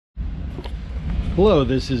Hello,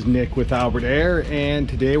 this is Nick with Albert Air, and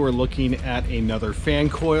today we're looking at another fan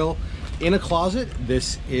coil in a closet.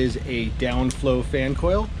 This is a downflow fan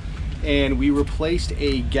coil, and we replaced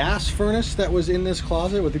a gas furnace that was in this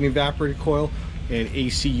closet with an evaporator coil and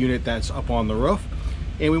AC unit that's up on the roof,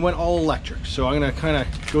 and we went all electric. So I'm going to kind of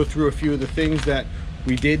go through a few of the things that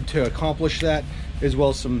we did to accomplish that, as well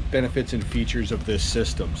as some benefits and features of this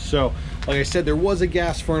system. So like I said, there was a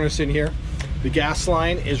gas furnace in here. The gas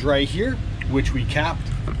line is right here, which we capped.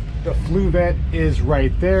 The flue vent is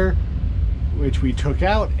right there, which we took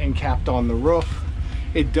out and capped on the roof.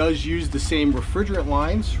 It does use the same refrigerant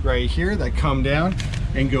lines right here that come down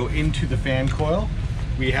and go into the fan coil.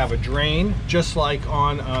 We have a drain, just like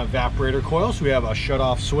on evaporator coils. We have a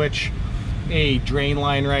shut-off switch, a drain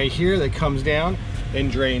line right here that comes down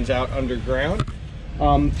and drains out underground.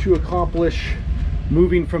 To accomplish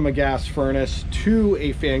moving from a gas furnace to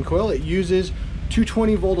a fan coil, it uses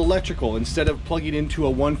 220 volt electrical instead of plugging into a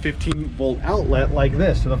 115 volt outlet like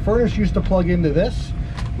this. So the furnace used to plug into this.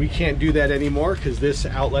 We can't do that anymore because this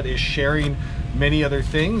outlet is sharing many other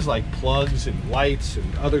things like plugs and lights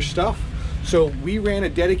and other stuff. So we ran a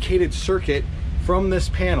dedicated circuit from this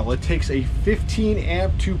panel. It takes a 15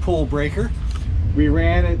 amp 2-pole breaker. We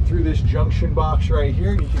ran it through this junction box right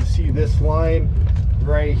here. You can see this line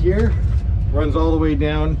right here runs all the way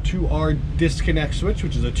down to our disconnect switch,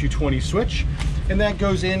 which is a 220 switch, and that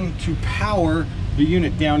goes in to power the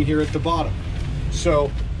unit down here at the bottom.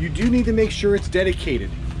 So you do need to make sure it's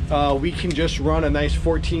dedicated. We can just run a nice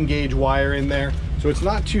 14 gauge wire in there, so it's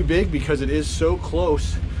not too big because it is so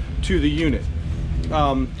close to the unit.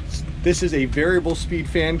 This is a variable speed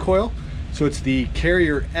fan coil, so it's the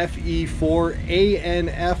Carrier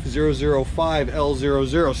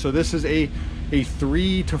FE4ANF005L00. So this is a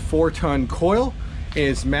 3 to 4 ton coil, and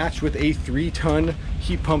it's matched with a 3-ton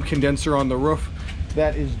heat pump condenser on the roof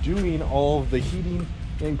that is doing all of the heating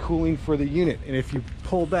and cooling for the unit. And if you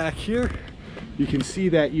pull back here, you can see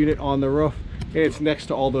that unit on the roof, and it's next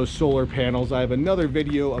to all those solar panels. I have another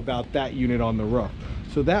video about that unit on the roof.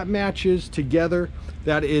 So that matches together.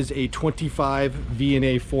 That is a 25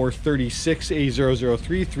 VNA 436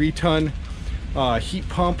 A003 3-ton heat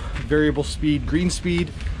pump, variable speed, green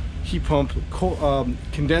speed heat pump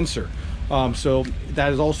condenser. So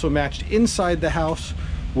that is also matched inside the house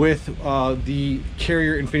with the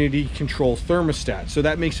Carrier Infinity Control thermostat. So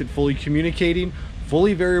that makes it fully communicating,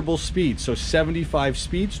 fully variable speed. So 75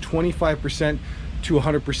 speeds, 25% to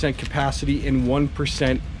 100% capacity in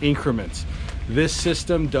 1% increments. This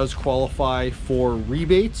system does qualify for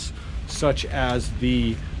rebates, such as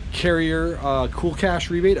the Carrier Cool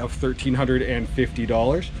Cash rebate of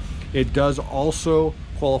 $1,350. It does also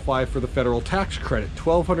qualify for the federal tax credit,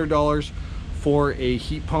 $1,200 for a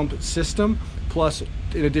heat pump system, plus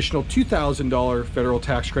an additional $2,000 federal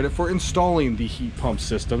tax credit for installing the heat pump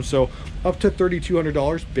system. So up to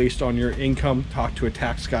 $3,200 based on your income. Talk to a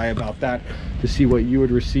tax guy about that to see what you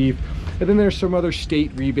would receive. And then there's some other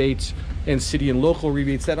state rebates and city and local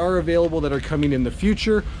rebates that are available that are coming in the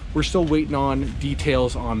future. We're still waiting on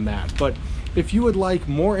details on that. But if you would like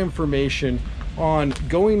more information on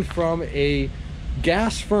going from a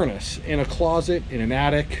gas furnace in a closet, in an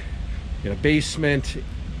attic, in a basement,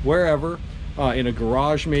 wherever, in a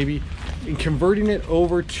garage maybe, and converting it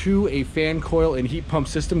over to a fan coil and heat pump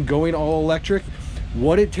system, going all electric,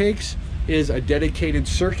 what it takes is a dedicated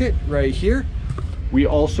circuit right here. We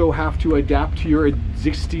also have to adapt to your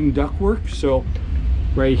existing ductwork. So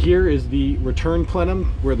right here is the return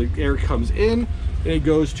plenum where the air comes in and it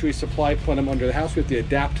goes to a supply plenum under the house. We have to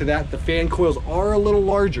adapt to that. The fan coils are a little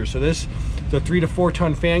larger. So this, the 3 to 4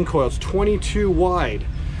 ton fan coil, is 22 wide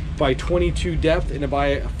by 22 depth and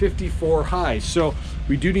by 54 high. So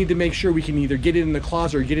we do need to make sure we can either get it in the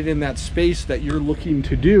closet or get it in that space that you're looking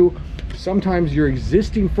to do. Sometimes your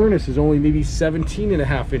existing furnace is only maybe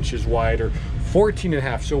 17.5 inches wide or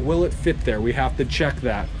 14.5. So will it fit there? We have to check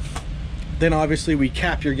that. Then obviously we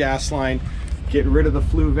cap your gas line, get rid of the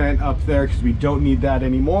flue vent up there because we don't need that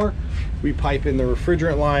anymore. We pipe in the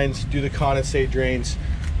refrigerant lines, do the condensate drains,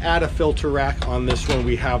 add a filter rack. On this one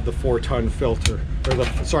we have the 4-ton filter, or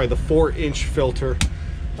the 4-inch filter,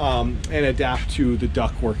 and adapt to the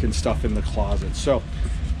ductwork and stuff in the closet. So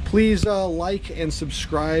please like and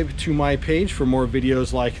subscribe to my page for more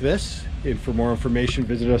videos like this, and for more information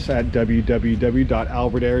visit us at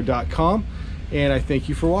www.albertair.com, and I thank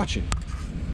you for watching.